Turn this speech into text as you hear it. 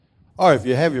All right, if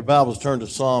you have your Bibles, turn to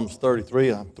Psalms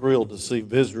 33. I'm thrilled to see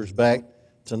visitors back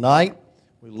tonight.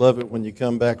 We love it when you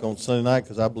come back on Sunday night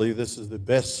because I believe this is the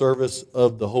best service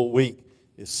of the whole week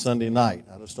is Sunday night.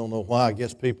 I just don't know why. I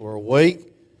guess people are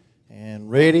awake and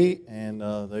ready and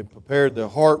they prepared their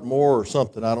heart more or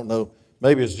something. I don't know.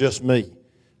 Maybe it's just me.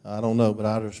 I don't know, but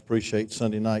I just appreciate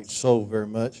Sunday night so very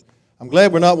much. I'm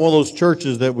glad we're not one of those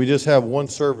churches that we just have one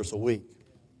service a week.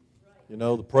 You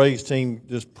know, the praise team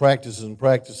just practices and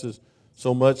practices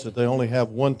so much that they only have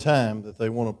one time that they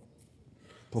want to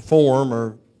perform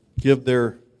or give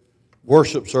their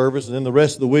worship service, and then the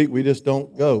rest of the week we just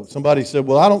don't go. Somebody said,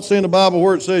 well, I don't see in the Bible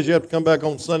where it says you have to come back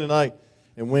on Sunday night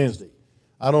and Wednesday.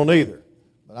 I don't either.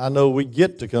 But I know we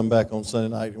get to come back on Sunday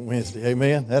night and Wednesday.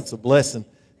 Amen? That's a blessing.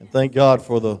 And thank God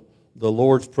for the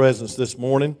Lord's presence this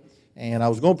morning. And I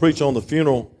was going to preach on the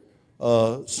funeral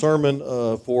sermon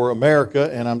for America,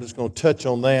 and I'm just going to touch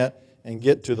on that and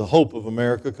get to the hope of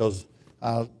America because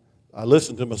I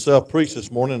listened to myself preach this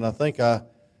morning, and I think I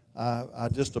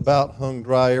just about hung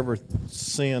dry every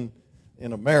sin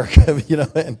in America, you know,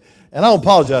 and I don't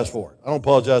apologize for it. I don't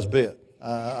apologize a bit.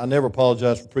 I never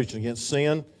apologize for preaching against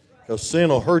sin because sin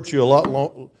will hurt you a lot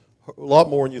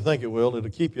more than you think it will.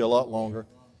 It'll keep you a lot longer,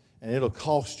 and it'll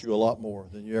cost you a lot more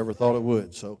than you ever thought it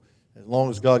would. So as long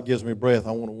as God gives me breath,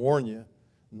 I want to warn you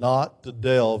not to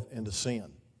delve into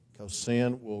sin because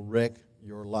sin will wreck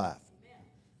your life.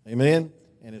 Amen?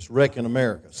 And it's wrecking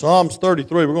America. Psalms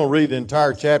 33, we're going to read the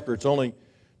entire chapter. It's only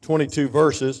 22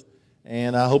 verses,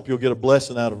 and I hope you'll get a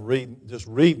blessing out of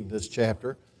reading this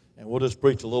chapter. And we'll just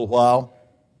preach a little while,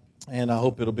 and I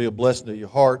hope it'll be a blessing to your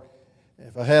heart.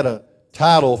 If I had a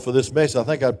title for this message, I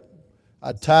think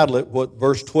I'd title it what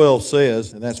verse 12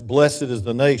 says, and that's, Blessed is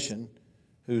the nation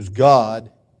whose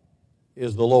God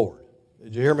is the Lord.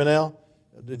 Did you hear me now?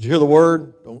 Did you hear the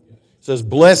word? It says,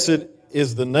 Blessed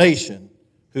is the nation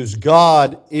whose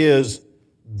God is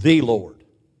the Lord.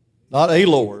 Not a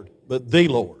Lord, but the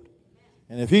Lord.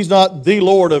 And if He's not the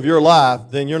Lord of your life,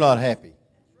 then you're not happy.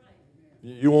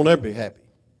 You won't ever be happy.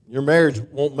 Your marriage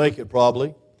won't make it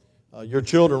probably. Your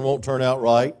children won't turn out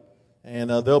right. And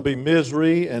there'll be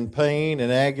misery and pain and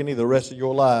agony the rest of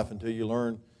your life until you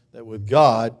learn that with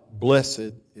God,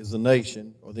 blessed is the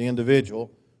nation or the individual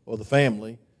or the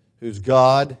family whose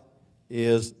God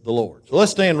is the Lord. So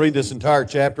let's stand and read this entire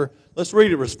chapter. Let's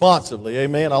read it responsively,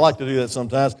 amen. I like to do that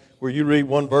sometimes, where you read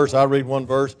one verse, I read one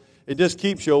verse. It just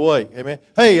keeps you awake, amen.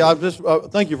 Hey, I just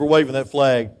thank you for waving that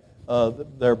flag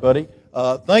there, buddy.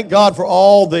 Thank God for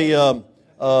all the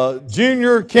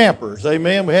junior campers,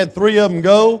 amen. We had 3 of them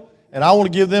go, and I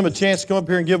want to give them a chance to come up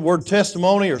here and give a word of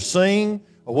testimony or sing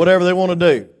or whatever they want to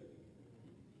do.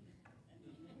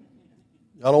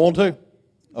 Y'all don't want to?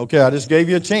 Okay, I just gave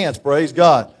you a chance, praise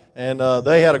God. And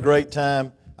they had a great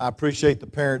time. I appreciate the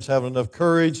parents having enough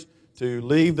courage to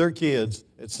leave their kids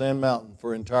at Sand Mountain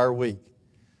for an entire week.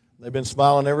 They've been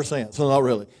smiling ever since. So not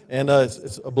really. And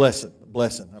it's a blessing, a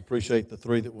blessing. I appreciate the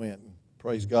 3 that went.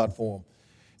 Praise God for them.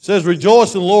 It says,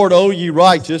 Rejoice in the Lord, O ye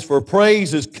righteous, for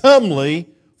praise is comely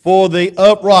for the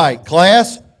upright.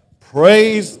 Class,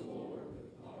 praise.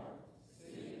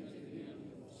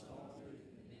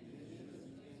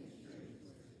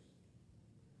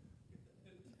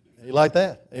 You like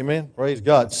that? Amen. Praise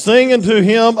God. Sing unto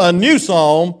Him a new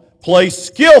psalm, placed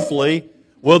skillfully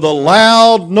with a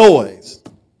loud noise.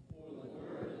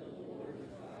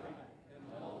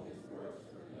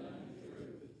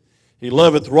 He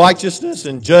loveth righteousness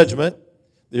and judgment.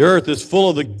 The earth is full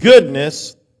of the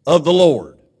goodness of the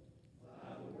Lord.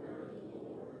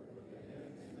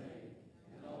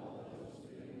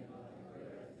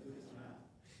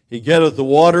 He getteth the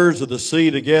waters of the sea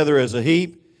together as a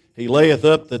heap. He layeth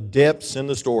up the depths in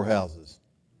the storehouses.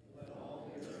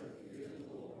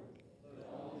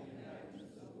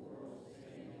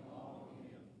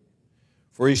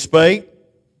 For He spake,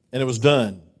 and it was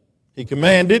done. He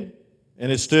commanded,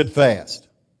 and it stood fast.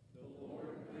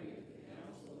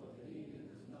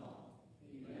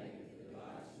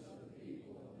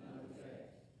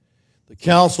 The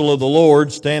counsel of the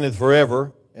Lord standeth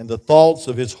forever, and the thoughts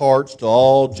of His hearts to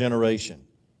all generation.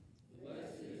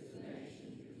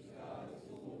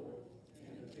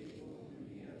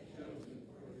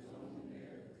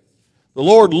 The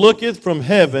Lord looketh from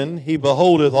heaven, He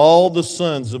beholdeth all the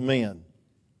sons of men.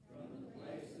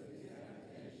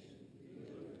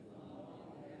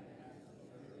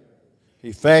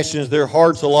 He fashions their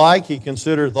hearts alike, He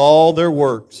considereth all their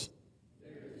works.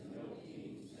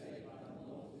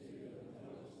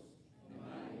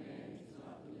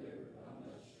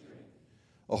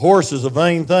 A horse is a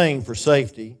vain thing for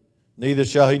safety, neither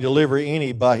shall he deliver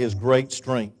any by his great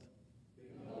strength.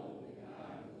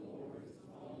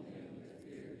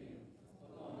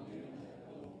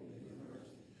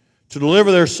 to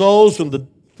deliver their souls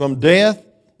from death,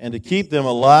 and to keep them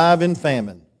alive in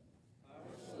famine.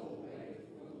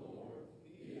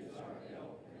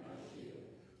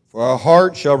 For our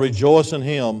heart shall rejoice in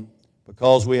him,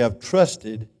 because we have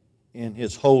trusted in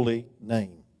his holy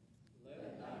name.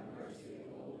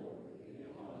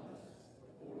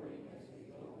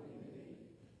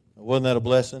 Wasn't that a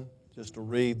blessing? Just to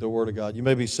read the Word of God. You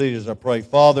may be seated as I pray.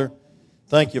 Father,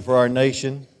 thank you for our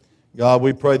nation. God,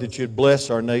 we pray that you'd bless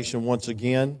our nation once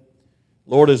again.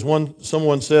 Lord, as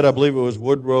someone said, I believe it was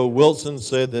Woodrow Wilson,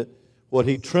 said that what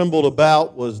he trembled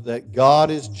about was that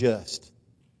God is just,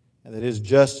 and that his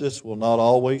justice will not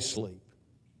always sleep.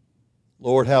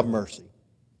 Lord, have mercy.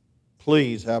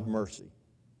 Please have mercy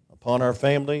upon our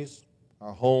families,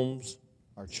 our homes,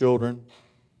 our children.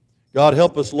 God,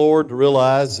 help us, Lord, to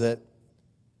realize that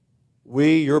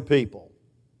we, your people,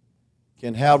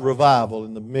 can have revival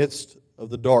in the midst of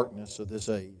the darkness of this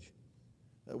age.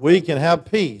 That we can have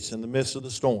peace in the midst of the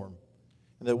storm.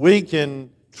 And that we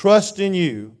can trust in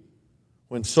you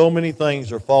when so many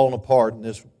things are falling apart in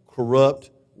this corrupt,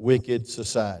 wicked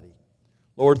society.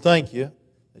 Lord, thank you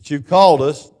that you called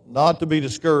us not to be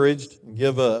discouraged and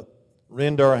give up,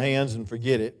 rend our hands and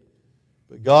forget it,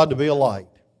 but God, to be a light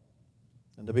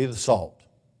and to be the salt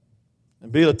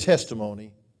and be a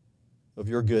testimony of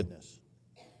your goodness.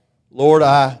 Lord,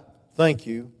 I thank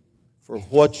you for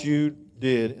what you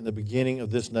did in the beginning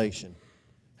of this nation.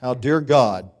 How, dear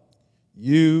God,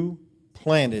 you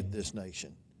planted this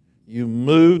nation. You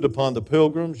moved upon the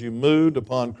Pilgrims. You moved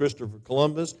upon Christopher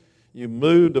Columbus. You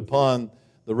moved upon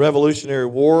the Revolutionary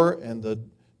War and the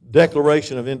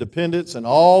Declaration of Independence, and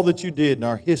all that you did in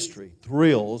our history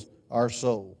thrills our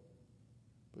soul.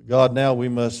 But God, now we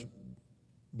must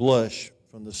blush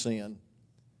from the sin,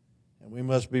 and we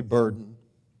must be burdened,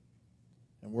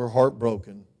 and we're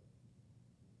heartbroken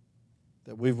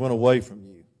that we've went away from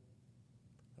you,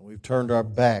 and we've turned our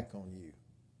back on you.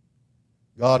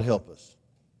 God, help us.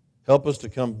 Help us to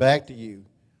come back to you.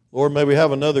 Lord, may we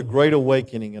have another great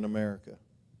awakening in America.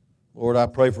 Lord, I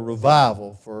pray for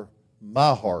revival for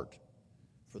my heart,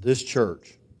 for this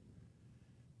church,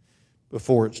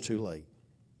 before it's too late.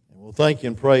 And we'll thank you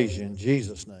and praise you in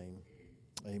Jesus' name.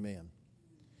 Amen.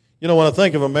 You know, when I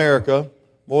think of America,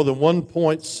 more than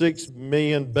 1.6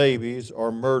 million babies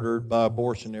are murdered by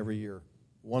abortion every year.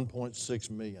 1.6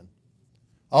 million.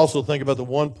 I also think about the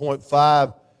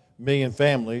 1.5 million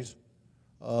families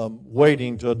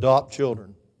waiting to adopt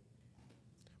children.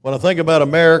 When I think about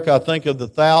America, I think of the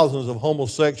thousands of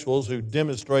homosexuals who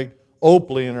demonstrate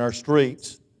openly in our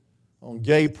streets on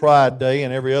Gay Pride Day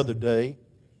and every other day.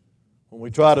 When we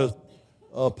try to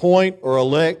appoint or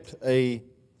elect a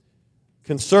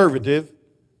conservative,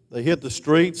 they hit the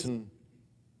streets and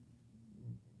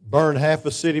burn half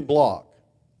a city block.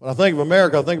 When I think of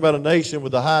America, I think about a nation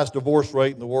with the highest divorce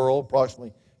rate in the world.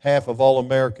 Approximately half of all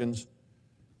Americans,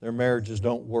 their marriages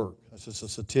don't work. That's just a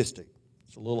statistic.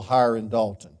 It's a little higher in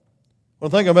Dalton.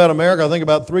 When I think about America, I think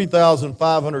about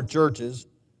 3,500 churches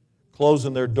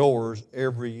closing their doors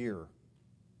every year.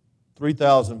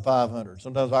 3,500.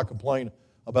 Sometimes I complain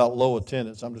about low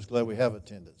attendance. I'm just glad we have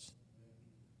attendance.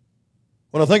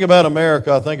 When I think about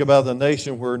America, I think about the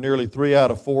nation where nearly 3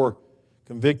 out of 4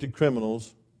 convicted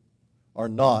criminals are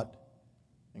not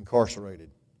incarcerated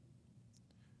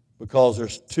because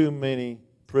there's too many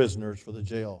prisoners for the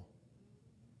jail.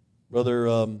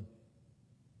 Brother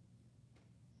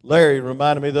Larry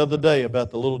reminded me the other day about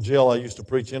the little jail I used to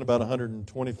preach in. About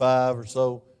 125 or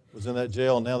so was in that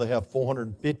jail, and now they have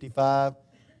 455,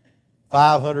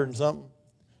 500 and something,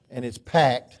 and it's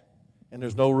packed, and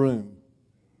there's no room.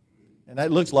 And that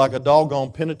looks like a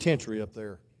doggone penitentiary up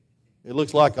there. It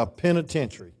looks like a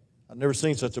penitentiary. I've never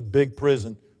seen such a big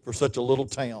prison for such a little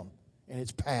town, and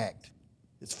it's packed.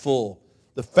 It's full.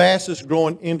 The fastest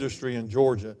growing industry in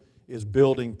Georgia is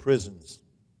building prisons.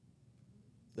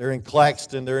 They're in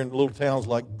Claxton. They're in little towns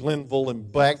like Glenville and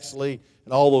Baxley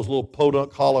and all those little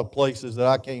podunk hollow places that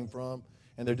I came from.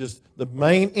 And they're just, the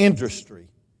main industry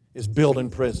is building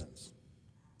prisons.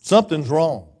 Something's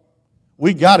wrong.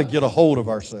 We got to get a hold of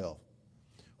ourselves.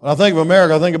 When I think of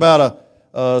America, I think about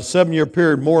a 7-year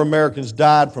period, more Americans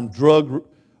died from drug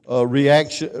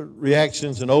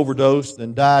reactions and overdose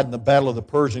than died in the Battle of the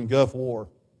Persian Gulf War,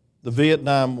 the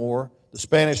Vietnam War, the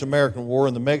Spanish-American War,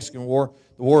 and the Mexican War,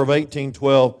 the War of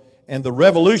 1812, and the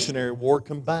Revolutionary War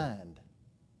combined.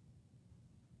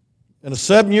 In a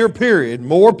 7-year period,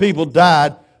 more people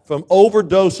died from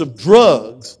overdose of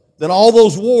drugs than all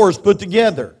those wars put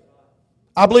together.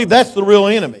 I believe that's the real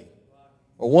enemy,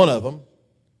 or one of them.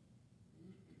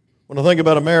 When I think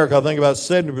about America, I think about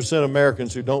 70% of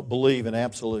Americans who don't believe in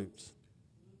absolutes.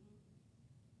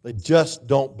 They just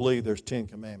don't believe there's 10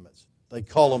 commandments. They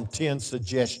call them 10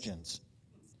 suggestions.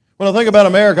 When I think about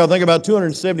America, I think about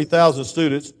 270,000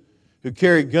 students who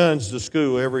carry guns to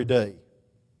school every day.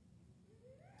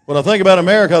 When I think about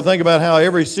America, I think about how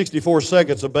every 64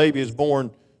 seconds a baby is born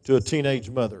to a teenage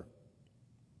mother.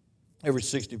 Every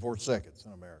 64 seconds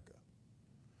in America.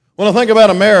 When I think about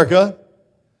America,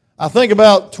 I think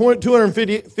about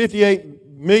 258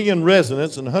 million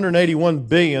residents and 181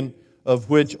 billion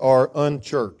of which are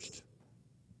unchurched.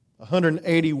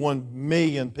 181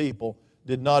 million people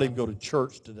did not even go to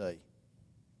church today.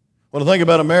 When I think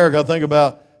about America, I think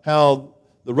about how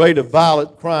the rate of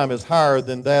violent crime is higher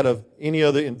than that of any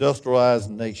other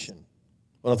industrialized nation.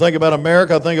 When I think about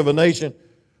America, I think of a nation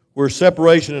where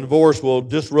separation and divorce will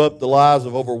disrupt the lives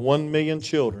of over 1 million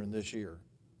children this year.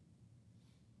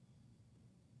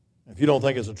 If you don't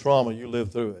think it's a trauma, you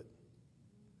live through it.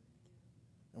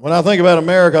 When I think about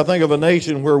America, I think of a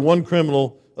nation where one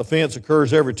criminal offense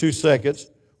occurs every 2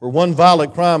 seconds, where one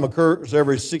violent crime occurs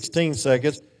every 16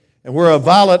 seconds, and where a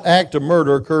violent act of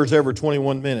murder occurs every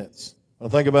 21 minutes. When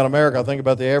I think about America, I think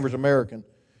about the average American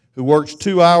who works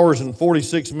 2 hours and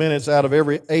 46 minutes out of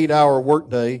every 8-hour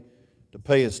workday to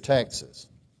pay his taxes.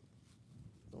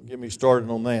 Don't get me started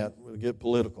on that. We'll get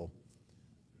political.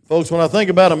 Folks, when I think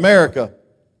about America,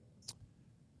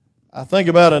 I think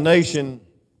about a nation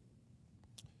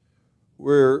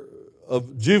where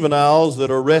of juveniles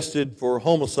that are arrested for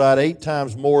homicide 8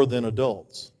 times more than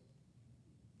adults.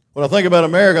 When I think about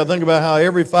America, I think about how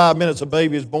every 5 minutes a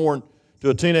baby is born to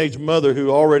a teenage mother who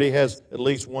already has at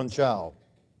least one child.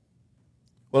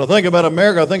 When I think about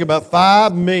America, I think about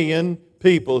 5 million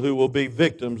people who will be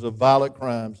victims of violent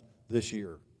crimes this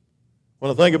year.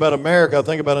 When I think about America, I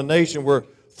think about a nation where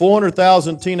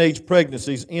 400,000 teenage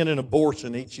pregnancies end in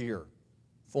abortion each year.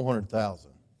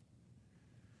 400,000.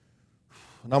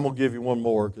 And I'm going to give you one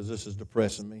more because this is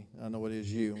depressing me. I know it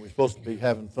is you, and we're supposed to be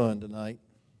having fun tonight.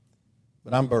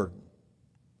 But I'm burdened.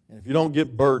 And if you don't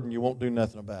get burdened, you won't do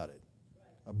nothing about it.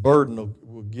 A burden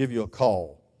will give you a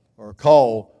call, or a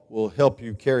call will help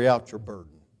you carry out your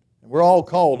burden. And we're all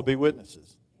called to be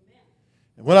witnesses.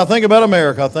 And when I think about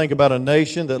America, I think about a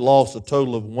nation that lost a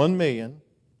total of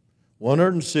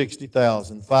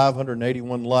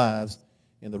 1,160,581 lives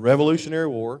in the Revolutionary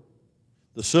War,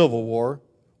 the Civil War,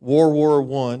 World War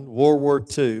I, World War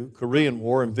II, Korean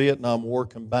War, and Vietnam War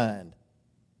combined.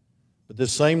 But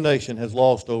this same nation has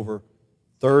lost over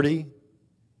 30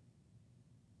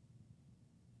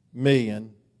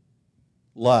 million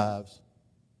lives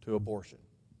to abortion.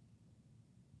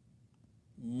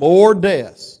 More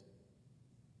deaths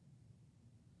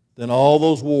than all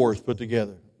those wars put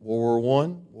together. World War I,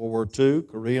 World War II,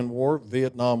 Korean War,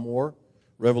 Vietnam War,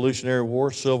 Revolutionary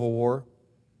War, Civil War.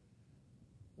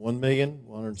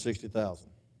 1,160,000.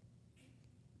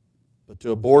 But to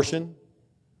abortion,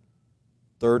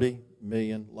 30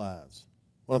 million lives.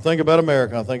 When I think about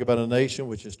America, I think about a nation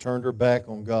which has turned her back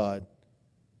on God,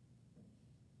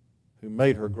 who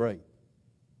made her great,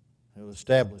 who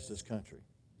established this country.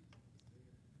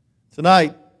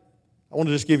 Tonight, I want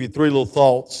to just give you 3 little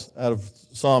thoughts out of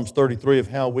Psalms 33 of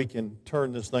how we can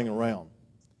turn this thing around,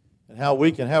 and how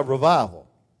we can have revival,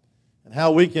 and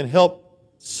how we can help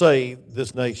save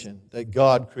this nation that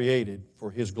God created for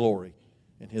His glory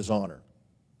and His honor.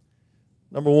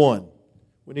 Number 1,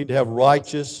 we need to have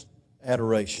righteous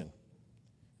adoration.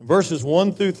 In verses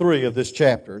 1 through 3 of this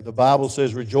chapter, the Bible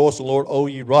says, "Rejoice in the Lord, O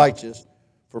ye righteous,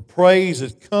 for praise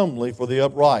is comely for the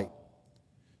upright."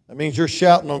 That means you're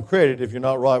shouting on credit if you're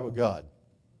not right with God.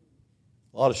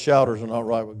 A lot of shouters are not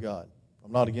right with God.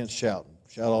 I'm not against shouting.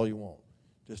 Shout all you want.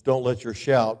 Just don't let your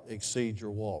shout exceed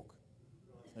your walk.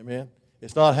 Amen?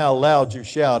 It's not how loud you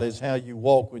shout, it's how you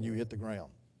walk when you hit the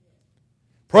ground.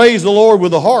 Praise the Lord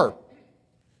with the harp.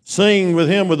 Sing with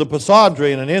Him with the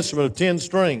psaltery and an instrument of 10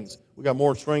 strings. We got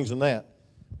more strings than that.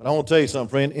 But I want to tell you something,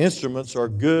 friend. Instruments are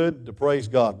good to praise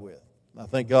God with. And I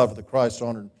thank God for the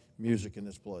Christ-honored music in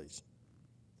this place.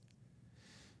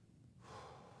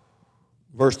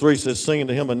 Verse 3 says, "Singing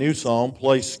to Him a new song,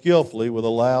 play skillfully with a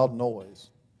loud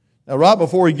noise." Now, right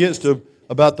before he gets to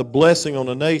about the blessing on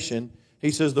the nation,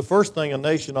 he says the first thing a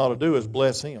nation ought to do is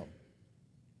bless Him.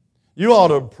 You ought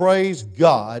to praise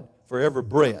God for every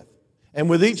breath. And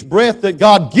with each breath that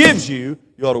God gives you,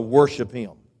 you ought to worship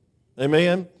Him.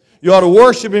 Amen? You ought to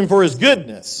worship Him for His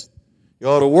goodness. You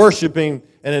ought to worship Him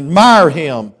and admire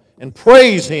Him and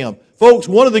praise Him. Folks,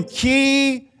 one of the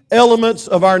key elements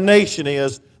of our nation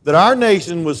is that our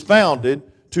nation was founded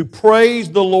to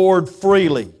praise the Lord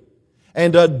freely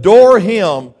and adore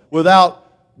Him without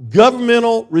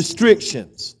governmental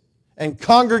restrictions. And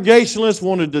Congregationalists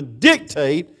wanted to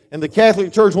dictate, and the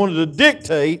Catholic Church wanted to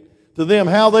dictate, to them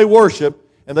how they worship,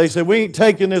 and they said, we ain't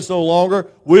taking this no longer.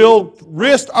 We'll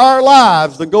risk our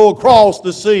lives to go across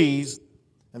the seas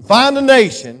and find a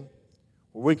nation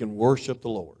where we can worship the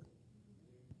Lord.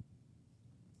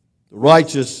 The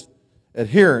righteous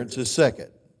adherence is second.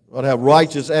 We ought to have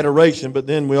righteous adoration, but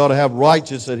then we ought to have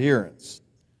righteous adherence.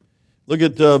 Look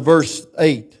at verse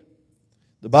 8.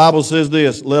 The Bible says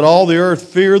this, let all the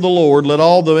earth fear the Lord, let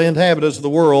all the inhabitants of the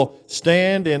world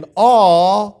stand in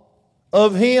awe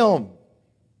of Him.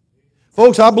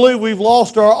 Folks, I believe we've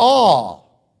lost our awe.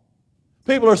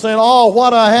 People are saying, oh, why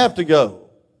do I have to go?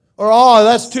 Or, oh,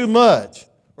 that's too much.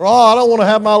 Or, oh, I don't want to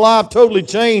have my life totally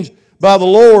changed by the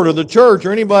Lord or the church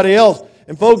or anybody else.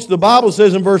 And folks, the Bible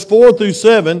says in verse 4 through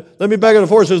 7, let me back up to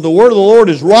 4, it says, the word of the Lord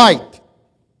is right.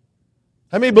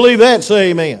 How many believe that?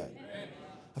 Say amen. Amen.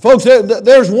 Folks,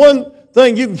 there's one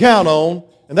thing you can count on,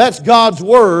 and that's God's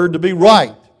word to be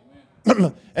right.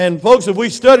 And folks, if we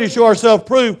study to show ourselves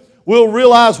approved, we'll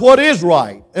realize what is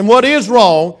right and what is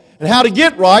wrong and how to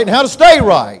get right and how to stay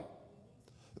right.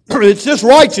 It's just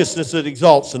righteousness that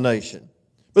exalts the nation.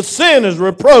 But sin is a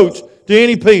reproach to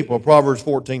any people, Proverbs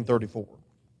 14:34.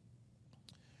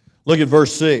 Look at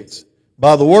verse 6.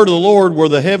 By the word of the Lord were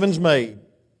the heavens made.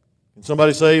 Can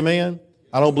somebody say amen?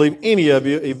 I don't believe any of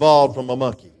you evolved from a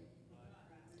monkey.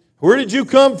 Where did you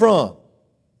come from?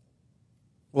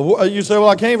 Well, you say, well,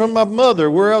 I came from my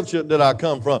mother. Where else did I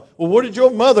come from? Well, where did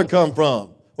your mother come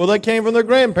from? Well, they came from their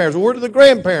grandparents. Well, where did the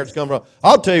grandparents come from?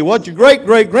 I'll tell you what, your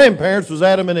great-great-grandparents was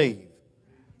Adam and Eve.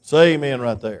 Say amen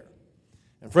right there.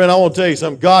 And friend, I want to tell you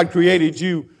something. God created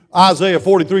you, Isaiah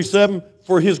 43:7,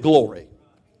 for His glory.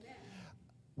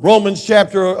 Revelation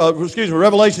chapter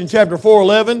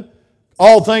 4:11,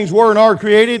 all things were and are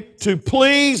created to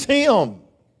please Him.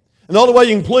 And the only way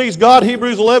you can please God,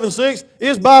 Hebrews 11:6,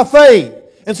 is by faith.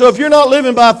 And so if you're not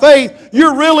living by faith,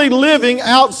 you're really living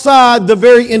outside the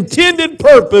very intended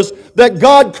purpose that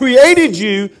God created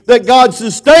you, that God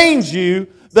sustains you,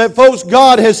 that, folks,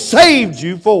 God has saved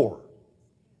you for.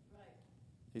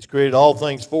 He's created all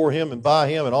things for Him and by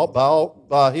Him, and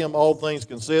by Him all things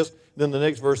consist. Then the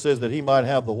next verse says that He might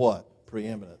have the what?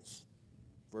 Preeminence.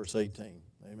 Verse 18.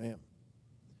 Amen.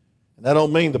 And that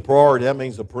don't mean the priority, that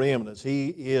means the preeminence. He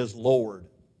is Lord.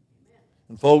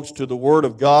 And folks, to the Word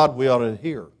of God, we ought to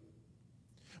adhere.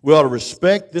 We ought to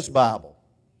respect this Bible.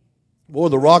 Boy,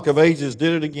 the Rock of Ages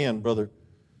did it again, Brother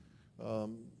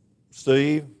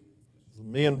Steve.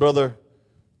 Me and Brother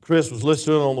Chris was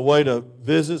listening on the way to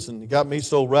visits, and it got me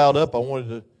so riled up I wanted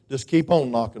to just keep on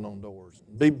knocking on doors.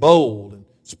 And be bold and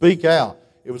speak out.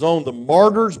 It was on the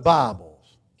martyrs'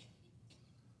 Bibles.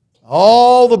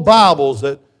 All the Bibles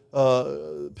that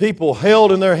people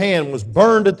held in their hand was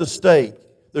burned at the stake.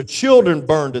 Their children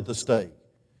burned at the stake,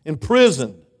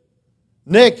 imprisoned,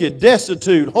 naked,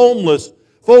 destitute, homeless.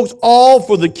 Folks, all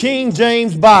for the King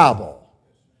James Bible.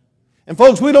 And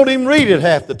folks, we don't even read it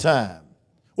half the time.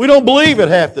 We don't believe it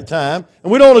half the time.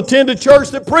 And we don't attend a church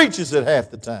that preaches it half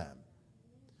the time.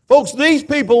 Folks, these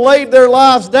people laid their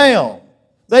lives down.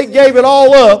 They gave it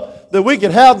all up that we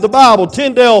could have the Bible.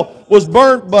 Tyndale was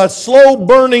burnt by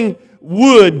slow-burning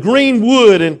wood, green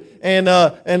wood, and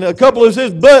a couple of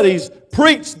his buddies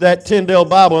preached that Tyndale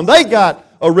Bible, and they got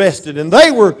arrested, and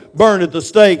they were burned at the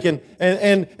stake, and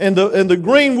the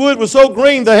green wood was so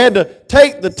green they had to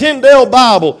take the Tyndale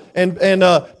Bible and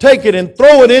take it and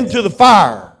throw it into the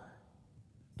fire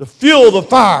to fuel the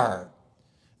fire.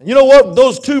 And you know what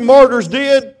those two martyrs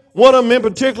did? One of them in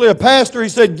particular, a pastor, he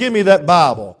said, give me that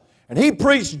Bible. And he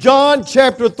preached John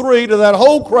chapter 3 to that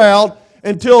whole crowd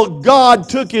until God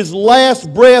took His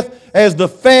last breath as the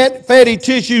fatty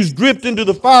tissues dripped into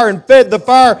the fire and fed the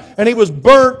fire, and he was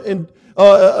burnt in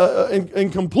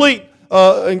complete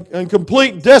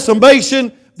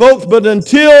decimation, folks. But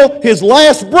until his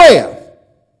last breath,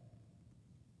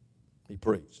 he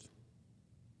preached.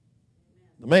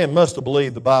 The man must have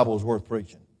believed the Bible was worth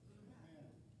preaching.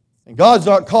 And God's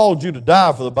not called you to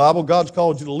die for the Bible. God's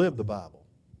called you to live the Bible.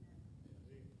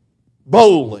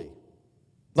 Boldly.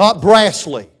 Not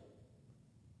brashly.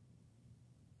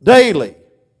 Daily.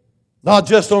 Not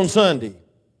just on Sunday.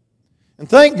 And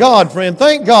thank God, friend,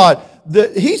 thank God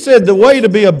that He said the way to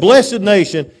be a blessed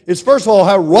nation is, first of all,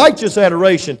 have righteous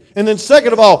adoration. And then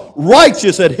second of all,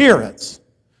 righteous adherence.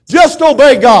 Just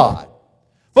obey God.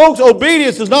 Folks,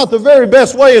 obedience is not the very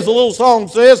best way, as the little song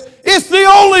says. It's the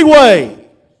only way.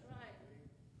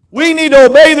 We need to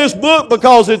obey this book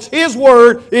because it's His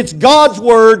Word, it's God's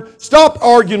Word. Stop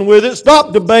arguing with it,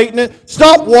 stop debating it,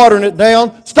 stop watering it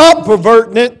down, stop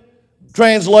perverting it,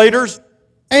 translators,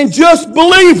 and just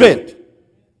believe it.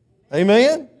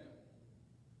 Amen?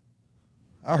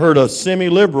 I heard a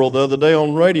semi-liberal the other day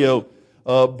on radio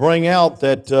bring out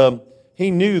that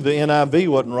he knew the NIV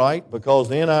wasn't right because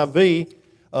the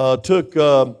NIV took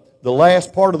the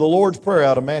last part of the Lord's Prayer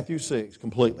out of Matthew 6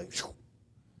 completely.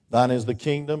 Thine is the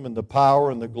kingdom and the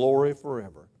power and the glory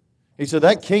forever. He said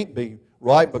that can't be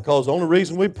right because the only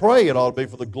reason we pray it ought to be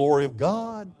for the glory of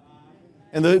God.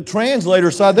 And the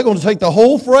translator side, they're going to take the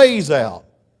whole phrase out.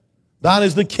 Thine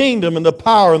is the kingdom and the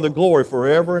power and the glory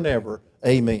forever and ever.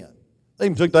 Amen. They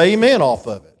even took the amen off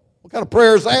of it. What kind of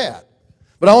prayer is that?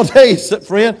 But I want to tell you,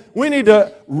 friend, we need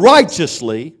to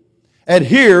righteously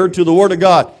adhere to the Word of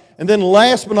God. And then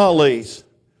last but not least,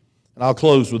 and I'll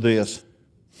close with this.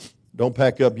 Don't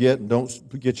pack up yet and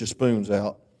don't get your spoons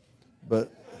out.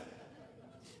 But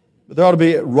there ought to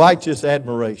be righteous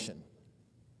admiration.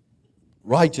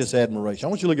 Righteous admiration. I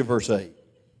want you to look at verse 8.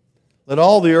 Let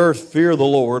all the earth fear the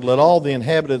Lord. Let all the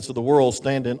inhabitants of the world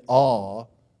stand in awe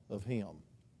of Him.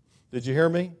 Did you hear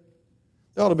me?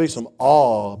 There ought to be some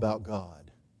awe about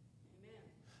God.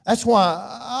 That's why,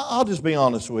 I'll just be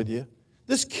honest with you,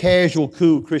 this casual,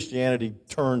 cool Christianity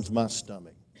turns my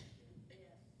stomach.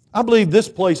 I believe this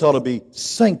place ought to be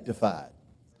sanctified.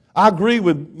 I agree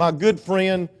with my good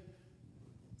friend,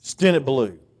 Stennett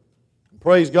Ballou.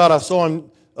 Praise God, I saw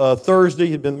him Thursday.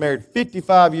 He'd been married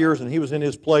 55 years, and he was in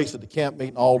his place at the camp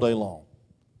meeting all day long.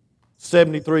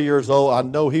 73 years old. I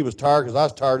know he was tired because I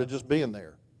was tired of just being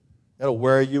there. That'll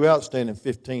wear you out standing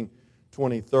 15,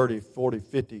 20, 30, 40,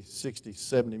 50, 60,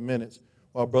 70 minutes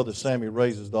while Brother Sammy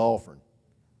raises the offering.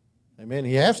 Amen.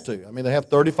 He has to. I mean, they have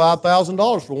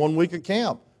 $35,000 for 1 week of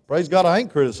camp. Praise God, I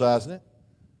ain't criticizing it.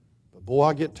 But boy,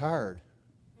 I get tired.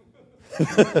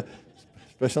 Especially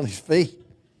on his feet.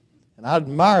 And I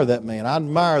admire that man. I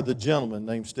admire the gentleman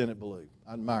named Stennett Ballou.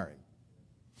 I admire him.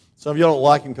 Some of y'all don't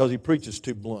like him because he preaches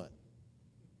too blunt.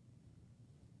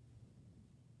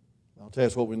 I'll tell you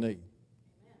that's what we need.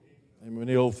 And we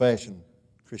need old-fashioned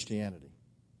Christianity.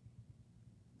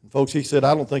 And folks, he said,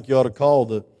 I don't think you ought to call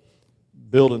the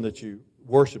building that you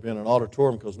worship in an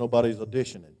auditorium because nobody's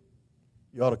auditioning.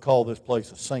 You ought to call this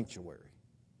place a sanctuary.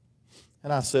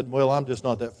 And I said, well, I'm just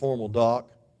not that formal, Doc.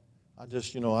 I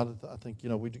just, I think,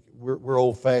 we're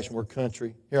old-fashioned, we're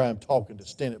country. Here I am talking to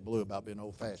Stennett Ballou about being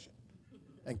old-fashioned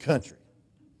and country.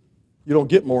 You don't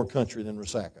get more country than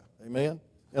Resaca. Amen?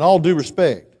 In all due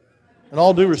respect. In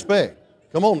all due respect.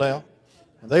 Come on now.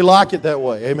 And they like it that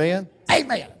way. Amen?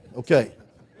 Amen. Okay.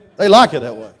 They like it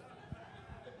that way.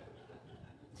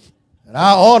 And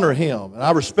I honor him, and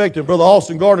I respect him. Brother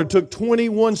Austin Gardner took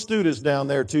 21 students down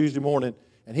there Tuesday morning,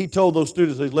 and he told those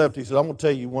students as he left, he said, I'm going to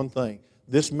tell you one thing.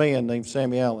 This man named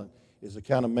Sammy Allen is the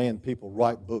kind of man people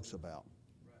write books about.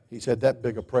 He said that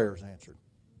big a prayer is answered.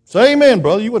 Say amen,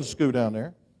 brother. You went to school down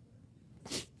there.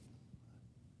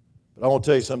 But I want to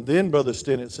tell you something. Then Brother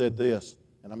Stennett said this,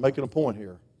 and I'm making a point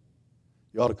here.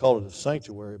 You ought to call it a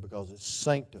sanctuary because it's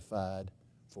sanctified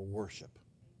for worship.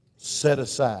 Set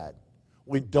aside.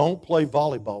 We don't play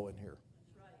volleyball in here.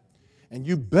 And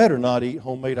you better not eat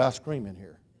homemade ice cream in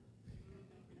here.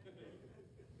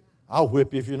 I'll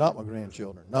whip you if you're not my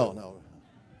grandchildren. No.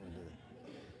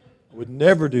 I would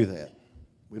never do that.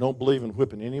 We don't believe in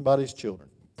whipping anybody's children.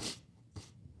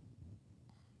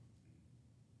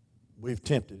 We've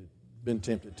been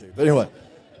tempted to. But anyway,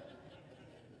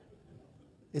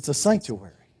 it's a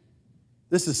sanctuary.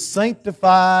 This is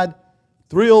sanctified,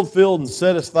 thrill-filled and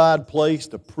satisfied place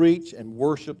to preach and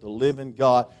worship the living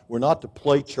God. We're not to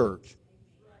play church.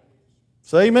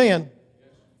 Say amen.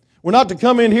 We're not to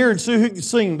come in here and see who can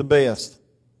sing the best.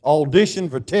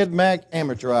 Audition for Ted Mack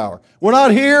Amateur Hour. We're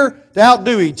not here to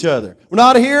outdo each other. We're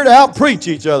not here to outpreach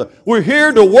each other. We're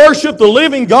here to worship the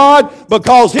living God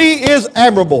because He is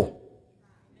admirable.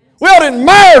 We ought to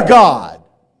admire God.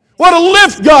 We ought to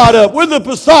lift God up with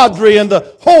the psaltery and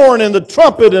the horn and the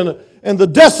trumpet and the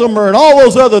dulcimer and all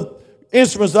those other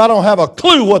instruments. I don't have a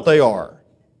clue what they are.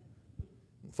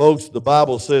 Folks, the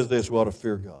Bible says this, we ought to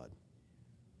fear God.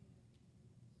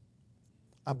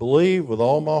 I believe with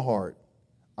all my heart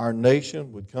our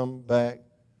nation would come back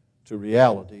to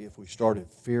reality if we started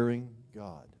fearing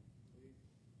God.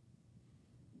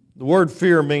 The word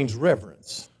fear means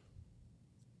reverence.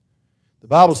 The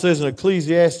Bible says in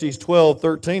Ecclesiastes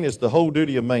 12:13, it's the whole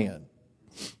duty of man.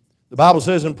 The Bible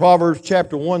says in Proverbs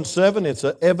chapter 1:7, it's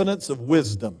an evidence of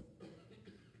wisdom.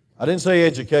 I didn't say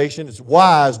education. It's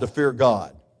wise to fear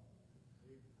God.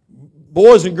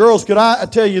 Boys and girls, could I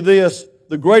tell you this?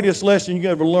 The greatest lesson you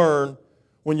can ever learn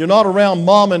when you're not around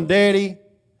mom and daddy,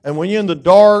 and when you're in the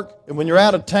dark, and when you're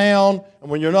out of town, and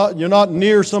when you're not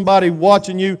near somebody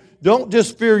watching you, don't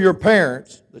just fear your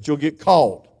parents that you'll get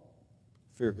caught.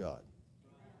 Fear God.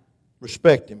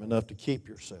 Respect Him enough to keep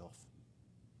yourself.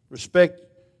 Respect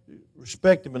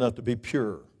Him enough to be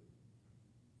pure.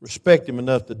 Respect Him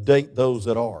enough to date those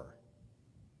that are.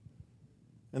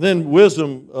 And then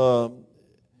wisdom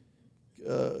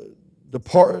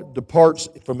departs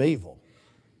from evil.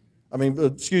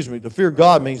 The fear of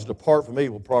God means depart from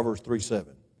evil, Proverbs 3:7.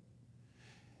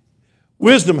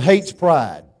 Wisdom hates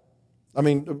pride.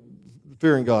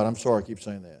 Fearing God. I'm sorry I keep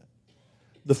saying that.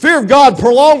 The fear of God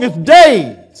prolongeth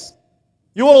days.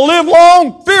 You want to live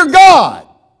long? Fear God.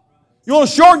 You want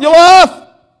to shorten your life?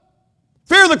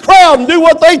 Fear the crowd and do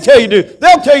what they tell you to do.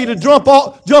 They'll tell you to jump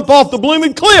off the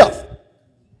blooming cliff.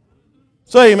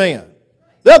 Say amen.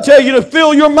 They'll tell you to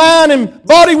fill your mind and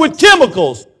body with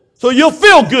chemicals so you'll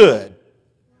feel good.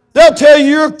 They'll tell you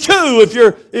you're cool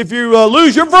if you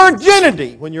lose your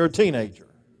virginity when you're a teenager.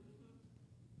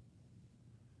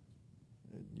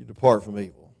 You depart from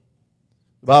evil.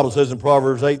 The Bible says in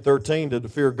Proverbs 8:13 that to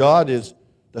fear God is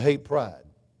to hate pride.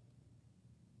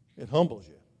 It humbles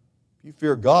you. If you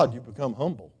fear God, you become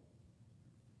humble.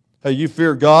 Hey, you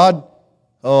fear God?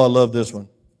 Oh, I love this one.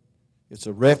 It's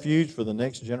a refuge for the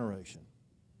next generation.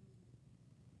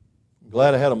 I'm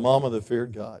glad I had a mama that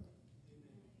feared God.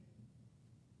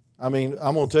 I'm going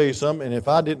to tell you something, and if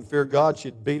I didn't fear God,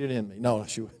 she'd beat it in me. No,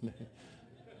 she wouldn't.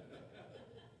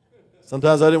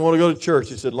 Sometimes I didn't want to go to church.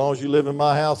 She said, as long as you live in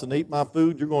my house and eat my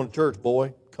food, you're going to church,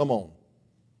 boy. Come on.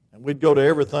 And we'd go to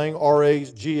everything,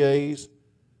 RAs, GAs,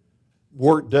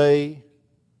 work day.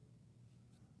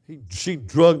 She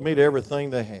drugged me to everything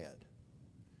they had.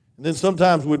 And then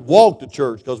sometimes we'd walk to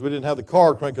church because we didn't have the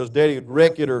car crank because Daddy would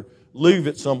wreck it or leave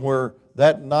it somewhere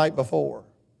that night before.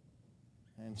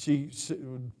 And she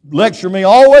would lecture me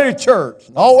all the way to church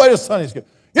and all the way to Sunday school.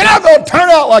 You're not going to turn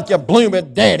out like you bloom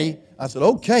it, Daddy. I said,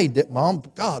 okay, Mom,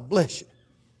 God bless you.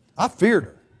 I feared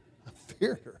her.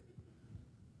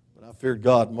 But I feared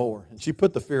God more. And she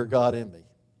put the fear of God in me.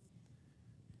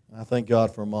 And I thank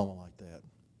God for a mama like that.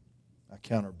 I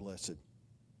count her blessed.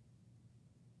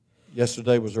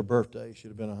 Yesterday was her birthday. She'd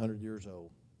have been 100 years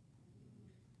old.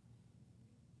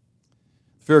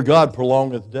 Fear of God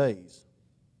prolongeth days.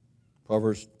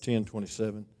 Proverbs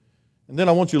 10:27. And then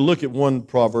I want you to look at one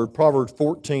proverb, Proverbs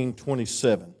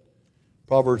 14:27.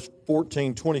 Proverbs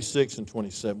 14:26 and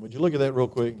 27. Would you look at that real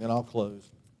quick, and then I'll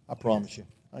close. I promise you.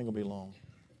 I ain't going to be long.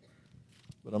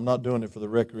 But I'm not doing it for the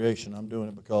recreation. I'm doing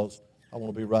it because I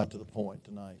want to be right to the point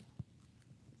tonight.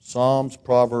 Psalms,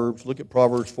 Proverbs. Look at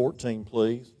Proverbs 14,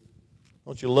 please.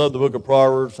 Don't you love the book of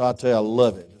Proverbs? I tell you, I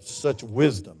love it. It's such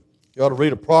wisdom. You ought to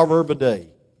read a proverb a day.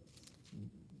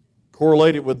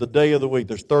 Correlate it with the day of the week.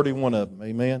 There's 31 of them.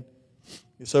 Amen?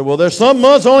 You say, well, there's some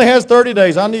months only has 30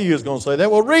 days. I knew you was going to say that.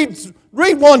 Well,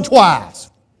 read one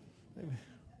twice.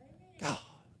 God,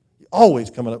 you're always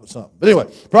coming up with something. But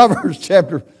anyway, Proverbs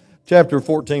chapter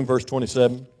 14, verse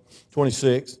 27,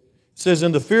 26. It says,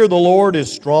 in the fear of the Lord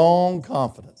is strong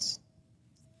confidence,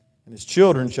 and his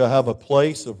children shall have a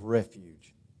place of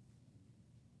refuge.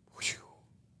 Whew.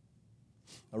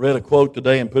 I read a quote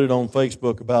today and put it on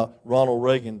Facebook about Ronald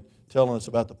Reagan telling us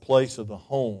about the place of the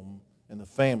home and the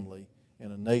family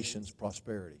in a nation's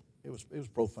prosperity. It was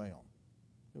profound.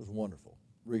 It was wonderful.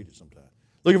 Read it sometime.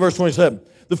 Look at verse 27.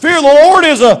 The fear of the Lord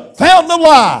is a fountain of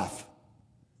life,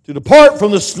 to depart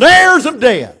from the snares of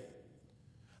death.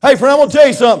 Hey, friend, I'm going to tell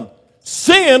you something.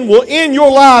 Sin will end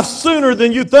your life sooner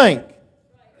than you think.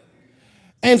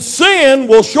 And sin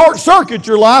will short-circuit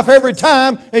your life every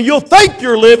time, and you'll think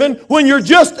you're living when you're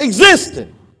just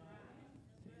existing.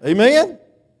 Amen?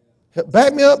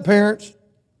 Back me up, parents.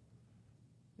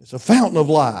 It's a fountain of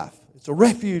life. It's a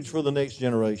refuge for the next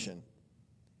generation.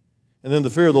 And then the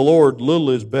fear of the Lord, little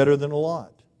is better than a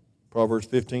lot. Proverbs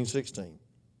 15:16.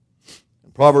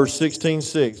 And Proverbs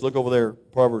 16:6. Look over there,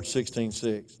 Proverbs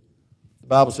 16:6. The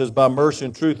Bible says, by mercy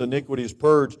and truth iniquity is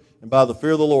purged, and by the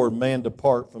fear of the Lord man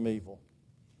depart from evil.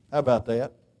 How about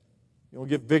that? You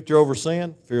want to get victory over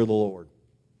sin? Fear the Lord.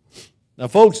 Now,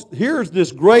 folks, here's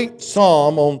this great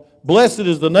psalm on blessed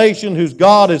is the nation whose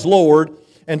God is Lord.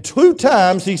 And 2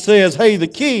 times he says, hey, the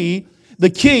key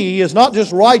is not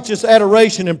just righteous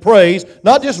adoration and praise,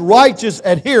 not just righteous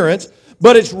adherence,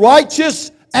 but it's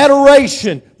righteous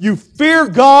adoration. You fear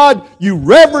God, you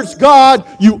reverence God,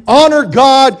 you honor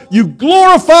God, you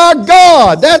glorify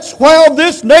God. That's how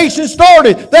this nation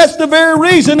started. That's the very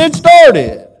reason it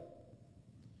started.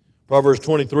 Proverbs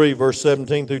 23, verse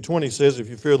 17 through 20 says, if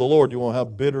you fear the Lord, you won't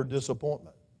have bitter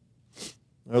disappointment.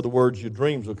 In other words, your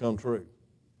dreams will come true.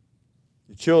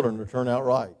 Your children will turn out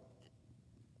right.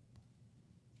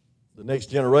 The next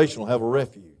generation will have a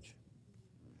refuge.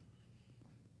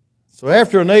 So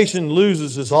after a nation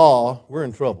loses its awe, we're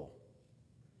in trouble.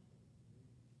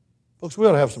 Folks, we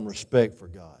ought to have some respect for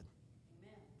God.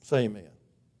 Say amen.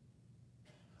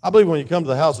 I believe when you come to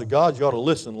the house of God, you ought to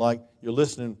listen like you're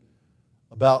listening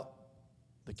about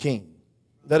the King.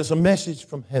 That it's a message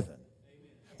from heaven.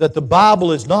 That the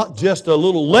Bible is not just a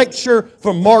little lecture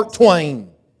from Mark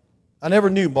Twain. I never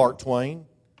knew Mark Twain.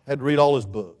 I had to read all his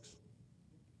books.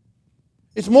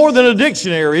 It's more than a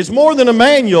dictionary. It's more than a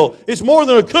manual. It's more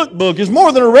than a cookbook. It's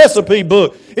more than a recipe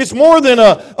book. It's more than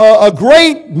a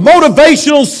great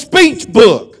motivational speech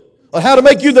book on how to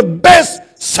make you the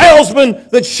best salesman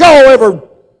that Shaw ever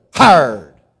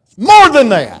hired. It's more than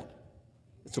that.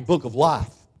 It's a book of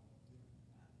life.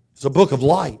 It's a book of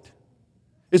light.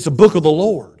 It's a book of the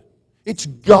Lord. It's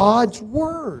God's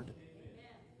Word.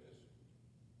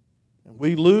 And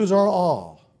we lose our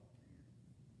awe,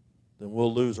 then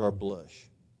we'll lose our blush.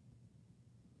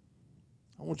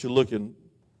 I want you to look in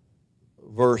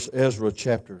verse Ezra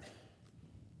chapter,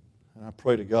 and I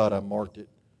pray to God I marked it.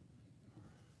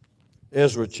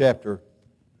 Ezra chapter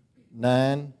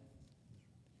 9.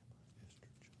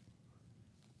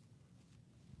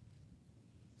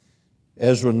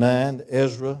 Ezra 9.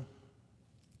 Ezra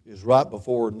is right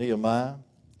before Nehemiah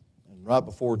and right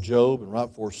before Job and right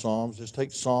before Psalms. Just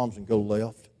take Psalms and go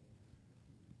left.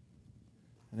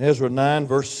 And Ezra 9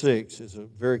 verse 6 is a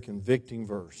very convicting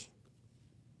verse.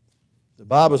 The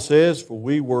Bible says, for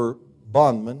we were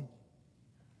bondmen.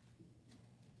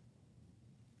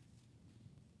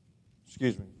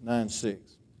 9:6.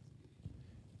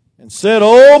 And said,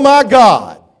 oh my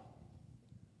God,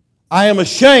 I am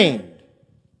ashamed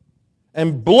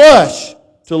and blush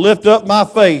to lift up my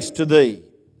face to Thee.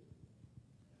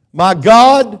 My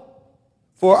God,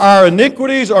 for our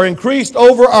iniquities are increased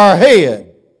over our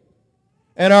head,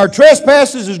 and our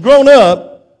trespasses is grown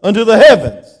up unto the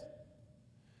heavens.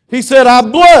 He said, I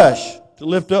blush to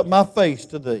lift up my face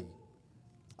to Thee.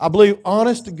 I believe,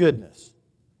 honest to goodness,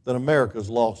 that America's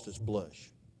lost its blush.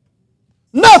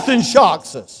 Nothing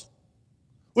shocks us.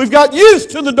 We've got used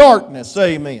to the darkness,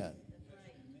 amen.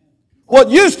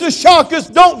 What used to shock us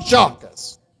don't shock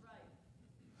us.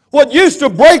 What used to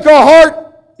break our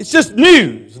heart, it's just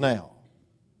news now.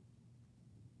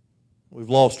 We've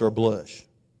lost our blush.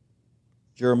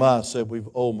 Jeremiah said,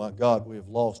 oh my God, we have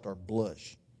lost our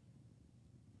blush.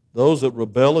 Those that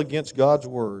rebel against God's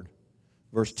word,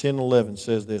 verse 10 and 11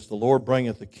 says this, the Lord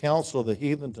bringeth the counsel of the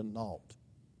heathen to naught.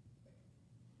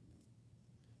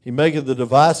 He maketh the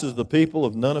devices of the people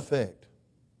of none effect.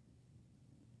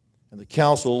 And the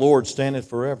counsel of the Lord standeth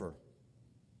forever.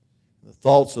 The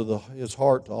thoughts of His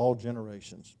heart to all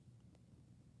generations.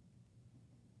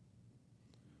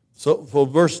 So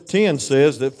verse 10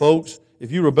 says that, folks,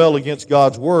 if you rebel against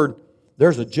God's word,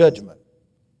 there's a judgment.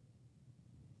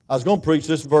 I was going to preach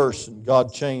this verse, and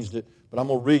God changed it, but I'm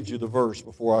going to read you the verse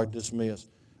before I dismiss.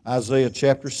 Isaiah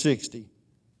chapter 60.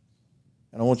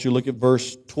 And I want you to look at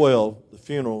verse 12, the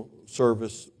funeral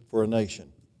service for a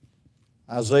nation.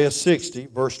 Isaiah 60,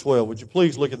 verse 12. Would you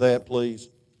please look at that, please?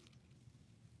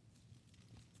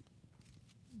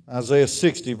 Isaiah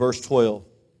 60, verse 12.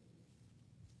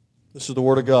 This is the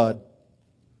Word of God.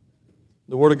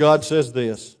 The Word of God says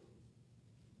this,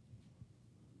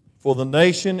 for the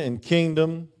nation and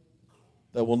kingdom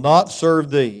that will not serve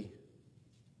Thee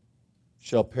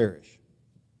shall perish.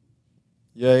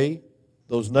 Yea,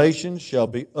 those nations shall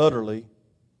be utterly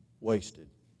wasted.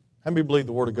 How many believe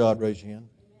the Word of God? Raise your hand.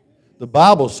 The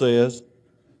Bible says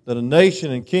that a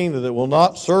nation and kingdom that will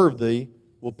not serve Thee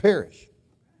will perish.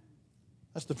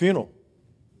 That's the funeral.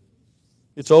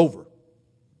 It's over.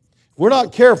 If we're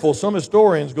not careful, some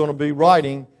historians are going to be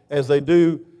writing, as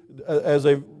they've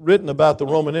written about the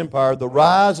Roman Empire, the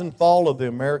rise and fall of the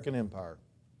American Empire.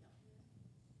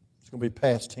 It's going to be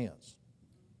past tense.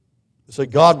 They say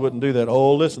God wouldn't do that.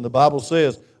 Oh, listen, the Bible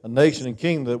says a nation and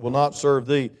kingdom that will not serve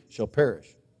Thee shall perish.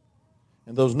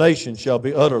 And those nations shall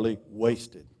be utterly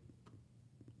wasted.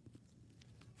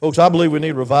 Folks, I believe we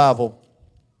need revival.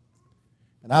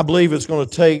 And I believe it's going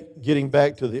to take getting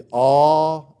back to the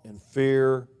awe and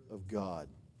fear of God.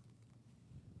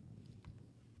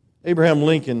 Abraham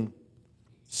Lincoln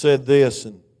said this,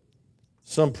 and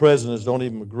some presidents don't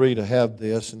even agree to have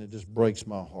this, and it just breaks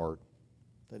my heart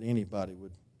that anybody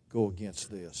would go against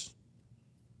this.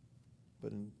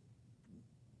 But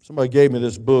somebody gave me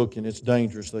this book, and it's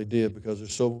dangerous they did, because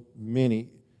there's so many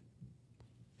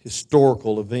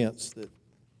historical events that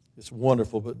it's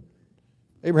wonderful. But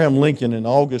Abraham Lincoln in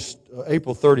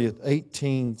April 30th,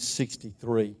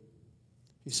 1863,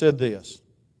 he said this,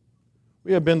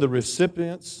 we have been the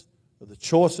recipients of the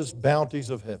choicest bounties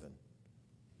of heaven.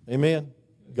 Amen?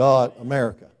 God,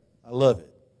 America. I love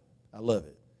it. I love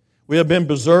it. We have been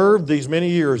preserved these many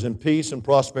years in peace and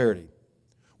prosperity.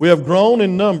 We have grown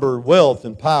in number, wealth,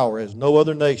 and power as no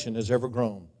other nation has ever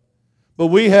grown. But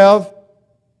we have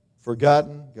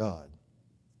forgotten God.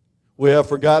 We have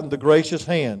forgotten the gracious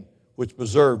hand which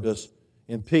preserved us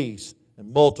in peace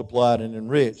and multiplied and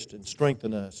enriched and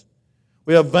strengthened us.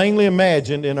 We have vainly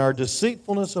imagined in our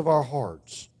deceitfulness of our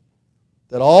hearts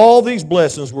that all these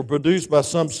blessings were produced by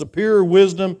some superior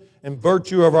wisdom and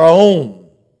virtue of our own.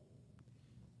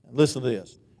 And listen to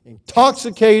this.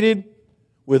 Intoxicated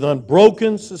with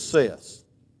unbroken success,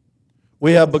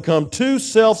 we have become too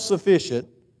self-sufficient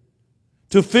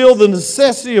to feel the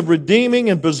necessity of redeeming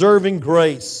and preserving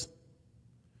grace.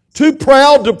 Too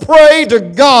proud to pray to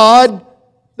God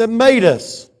that made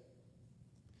us.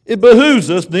 It behooves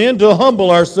us then to humble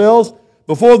ourselves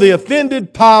before the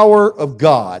offended power of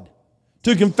God,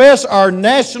 to confess our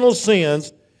national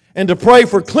sins and to pray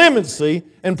for clemency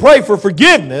and pray for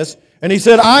forgiveness. And he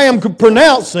said, I am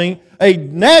pronouncing a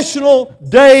national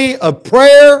day of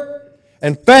prayer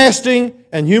and fasting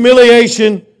and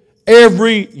humiliation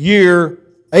every year,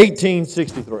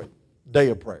 1863, day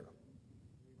of prayer.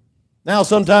 Now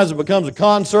sometimes it becomes a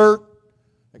concert.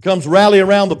 It comes rally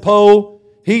around the pole.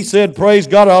 He said, praise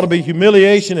God, it ought to be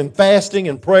humiliation and fasting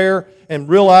and prayer and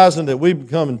realizing that we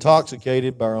become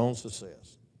intoxicated by our own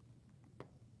success.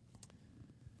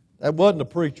 That wasn't a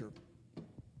preacher.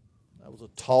 That was a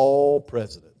tall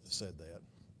president that said that.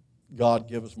 God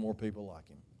give us more people like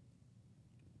him.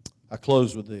 I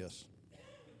close with this.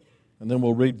 And then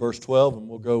we'll read verse 12 and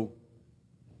we'll go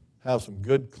have some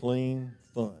good, clean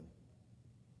fun.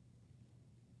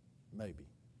 Maybe.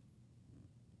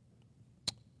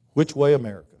 Which way,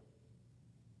 America?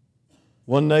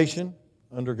 One nation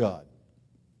under God.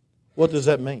 What does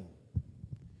that mean?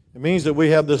 It means that we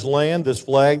have this land, this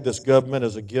flag, this government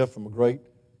as a gift from a great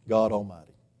God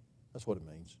Almighty. That's what it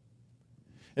means.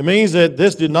 It means that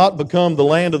this did not become the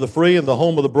land of the free and the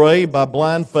home of the brave by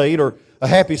blind fate or a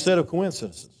happy set of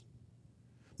coincidences.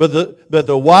 But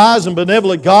the wise and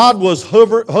benevolent God was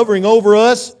hovering over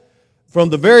us from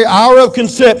the very hour of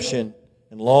conception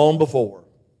and long before.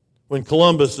 When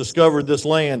Columbus discovered this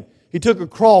land, he took a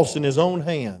cross in his own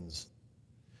hands.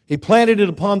 He planted it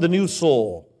upon the new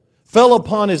soil, fell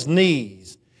upon his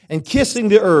knees, and kissing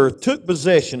the earth, took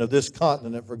possession of this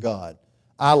continent for God.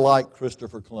 I like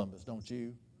Christopher Columbus, don't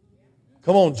you?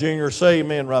 Come on, Junior, say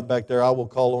amen right back there. I will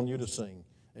call on you to sing.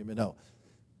 Amen. No.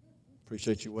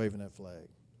 Appreciate you waving that flag.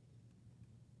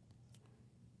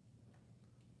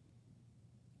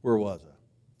 Where was I?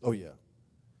 Oh, yeah.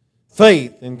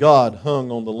 Faith in God hung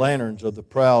on the lanterns of the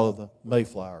prow of the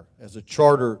Mayflower as it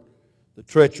chartered the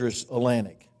treacherous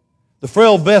Atlantic. The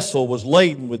frail vessel was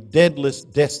laden with deadless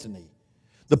destiny.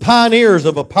 The pioneers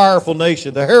of a powerful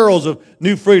nation, the heralds of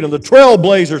new freedom, the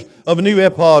trailblazers of a new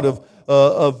epoch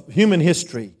of human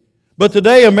history. But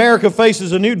today America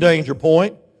faces a new danger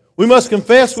point. We must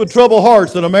confess with troubled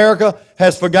hearts that America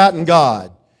has forgotten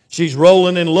God. She's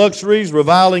rolling in luxuries,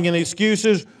 reviling in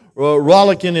excuses,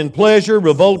 rollicking in pleasure,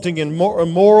 revolting in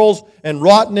morals, and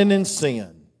rotting in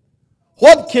sin.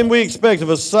 What can we expect of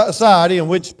a society in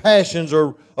which passions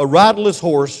are a riderless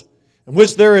horse, in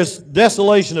which there is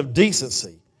desolation of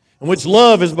decency, in which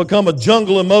love has become a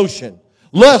jungle emotion,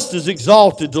 lust is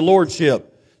exalted to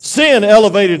lordship, sin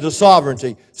elevated to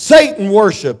sovereignty, Satan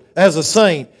worshipped as a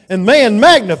saint, and man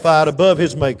magnified above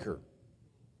his maker?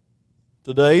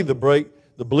 Today, the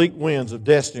bleak winds of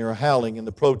destiny are howling in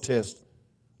the protest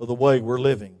of the way we're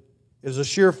living. It is a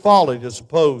sheer folly to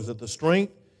suppose that the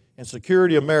strength and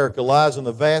security of America lies in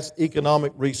the vast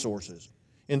economic resources,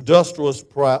 industrialist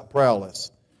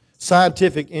prowess,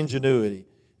 scientific ingenuity,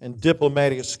 and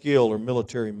diplomatic skill or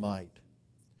military might.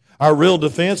 Our real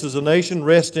defense as a nation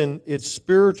rests in its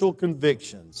spiritual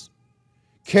convictions,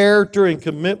 character, and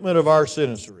commitment of our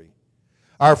citizenry.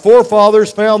 Our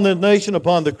forefathers found the nation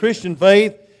upon the Christian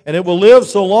faith, and it will live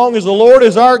so long as the Lord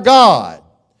is our God.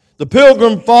 The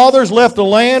Pilgrim Fathers left a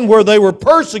land where they were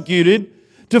persecuted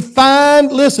to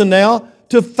find, listen now,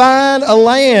 to find a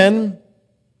land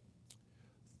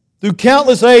through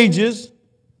countless ages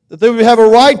that they would have a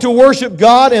right to worship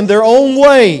God in their own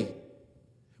way.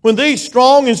 When these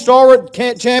strong and stalwart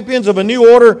champions of a new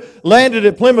order landed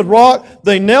at Plymouth Rock,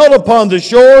 they knelt upon the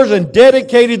shores and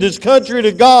dedicated this country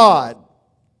to God.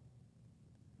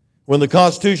 When the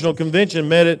Constitutional Convention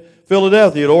met at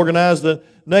Philadelphia, it organized the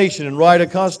nation and write a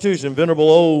constitution, venerable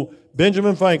old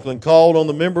Benjamin Franklin called on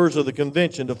the members of the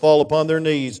convention to fall upon their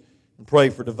knees and pray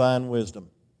for divine wisdom.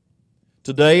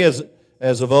 Today,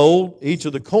 as of old, each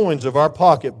of the coins of our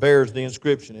pocket bears the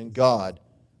inscription, "In God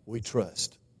we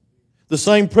trust." The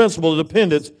same principle of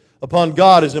dependence upon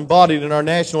God is embodied in our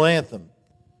national anthem.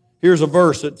 Here's a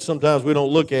verse that sometimes we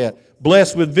don't look at.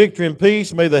 Blessed with victory and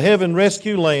peace, may the heaven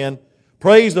rescue land.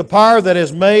 Praise the power that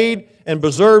has made and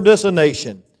preserved us a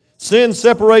nation. Sin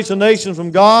separates a nation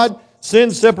from God. Sin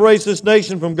separates this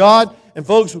nation from God. And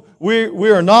folks,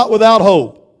 we are not without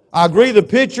hope. I agree the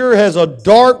picture has a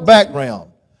dark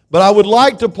background. But I would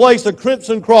like to place a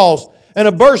crimson cross and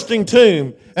a bursting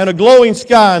tomb and a glowing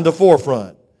sky in the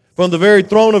forefront. From the very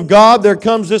throne of God, there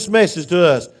comes this message to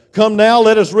us. Come now,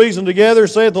 let us reason together,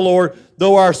 saith the Lord.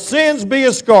 Though our sins be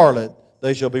as scarlet,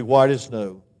 they shall be white as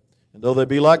snow. And though they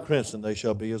be like crimson, they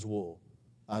shall be as wool.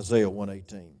 Isaiah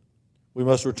 1:18. We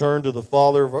must return to the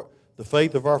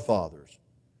faith of our fathers.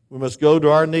 We must go to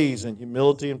our knees in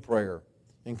humility and prayer,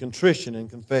 in contrition and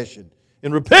confession,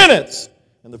 in repentance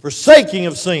and the forsaking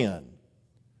of sin.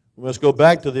 We must go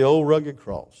back to the old rugged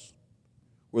cross,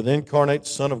 where the incarnate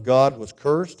Son of God was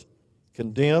cursed,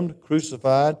 condemned,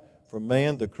 crucified for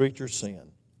man, the creature's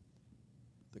sin.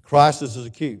 The crisis is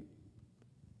acute.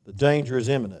 The danger is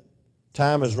imminent.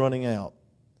 Time is running out.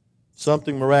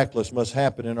 Something miraculous must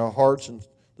happen in our hearts and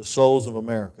the souls of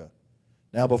America.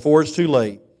 Now, before it's too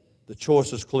late, the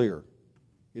choice is clear.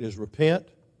 It is repent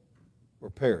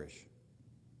or perish.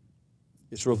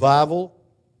 It's revival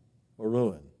or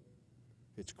ruin.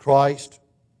 It's Christ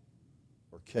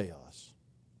or chaos.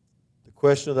 The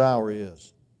question of the hour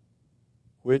is,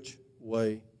 which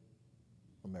way,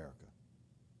 America?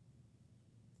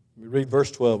 Let me read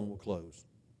verse 12 and we'll close.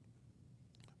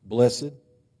 Blessed.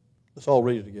 Let's all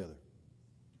read it together.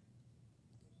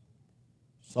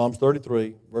 Psalms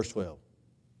 33, verse 12.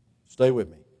 Stay with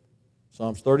me.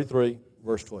 Psalms 33,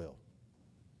 verse 12.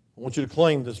 I want you to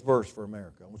claim this verse for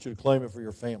America. I want you to claim it for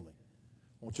your family.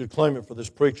 I want you to claim it for this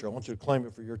preacher. I want you to claim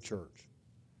it for your church.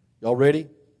 Y'all ready?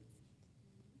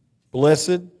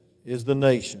 Blessed is the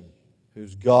nation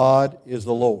whose God is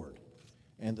the Lord,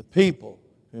 and the people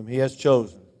whom He has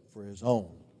chosen for His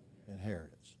own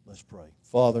inheritance. Let's pray.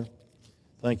 Father,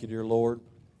 thank you, dear Lord,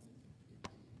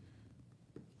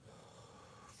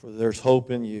 for there's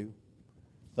hope in you.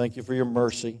 Thank you for your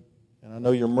mercy. And I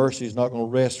know your mercy is not going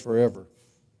to rest forever.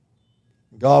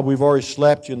 God, we've already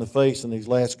slapped you in the face in these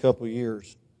last couple of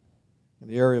years in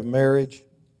the area of marriage,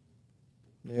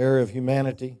 in the area of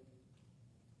humanity.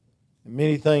 And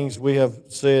many things we have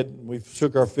said, we've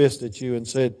shook our fist at you and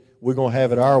said, we're going to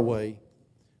have it our way,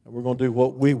 and we're going to do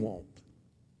what we want.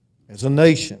 As a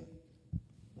nation,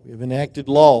 we have enacted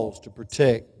laws to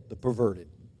protect the perverted.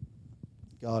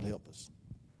 God help us.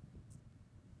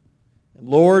 And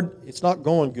Lord, it's not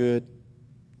going good.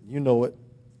 You know it.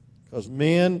 Because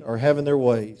men are having their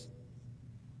ways.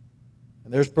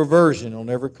 And there's perversion on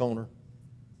every corner.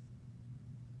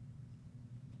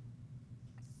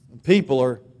 And people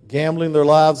are gambling their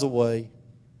lives away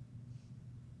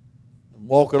and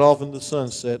walking off into the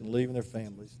sunset and leaving their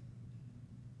families.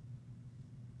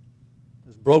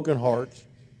 There's broken hearts.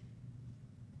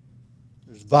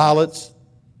 There's violence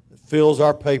that fills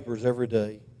our papers every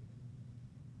day.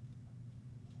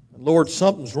 And Lord,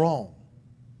 something's wrong.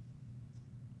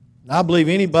 And I believe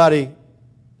anybody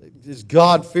that is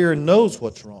God-fearing knows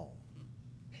what's wrong.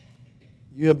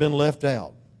 You have been left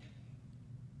out.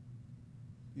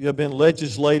 You have been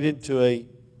legislated to a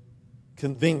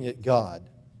convenient God,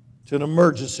 to an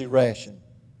emergency ration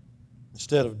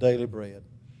instead of daily bread.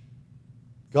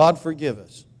 God, forgive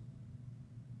us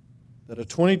that a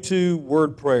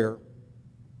 22-word prayer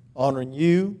honoring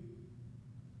you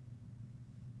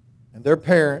and their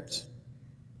parents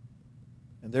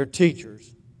and their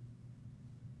teachers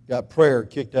got prayer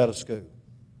kicked out of school.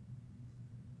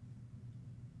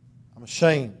 I'm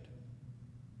ashamed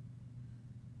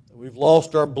that we've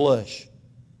lost our blush.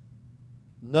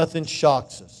 Nothing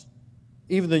shocks us.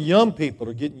 Even the young people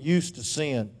are getting used to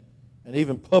sin and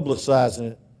even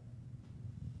publicizing it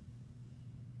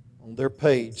on their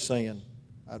page saying,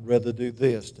 I'd rather do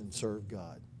this than serve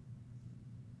God.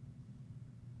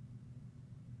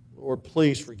 Lord,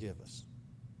 please forgive us.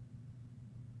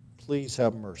 Please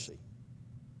have mercy.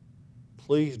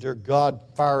 Please, dear God,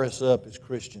 fire us up as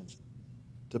Christians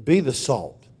to be the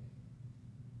salt,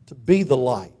 to be the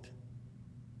light,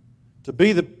 to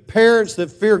be the parents that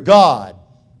fear God,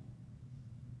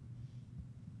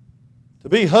 to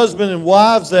be husband and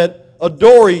wives that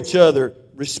adore each other,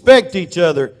 respect each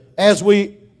other as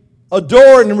we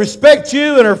adore and respect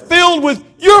you and are filled with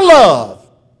your love,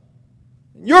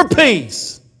 and your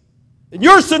peace, and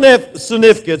your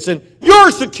significance, and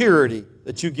your security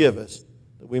that you give us,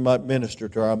 that we might minister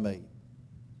to our mate.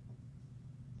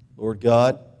 Lord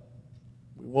God,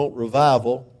 we want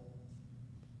revival,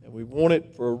 and we want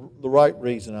it for the right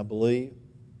reason, I believe.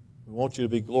 We want you to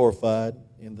be glorified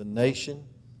in the nation,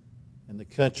 in the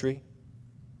country,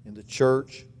 in the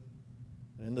church,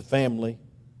 and in the family,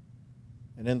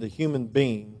 and in the human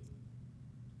being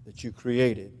that you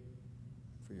created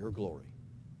for your glory.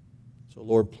 So,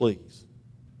 Lord, please,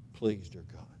 please, dear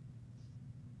God,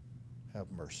 have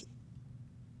mercy.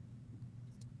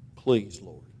 Please,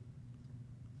 Lord,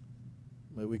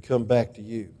 may we come back to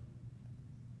you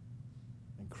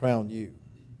and crown you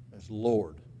as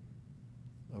Lord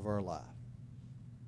of our life.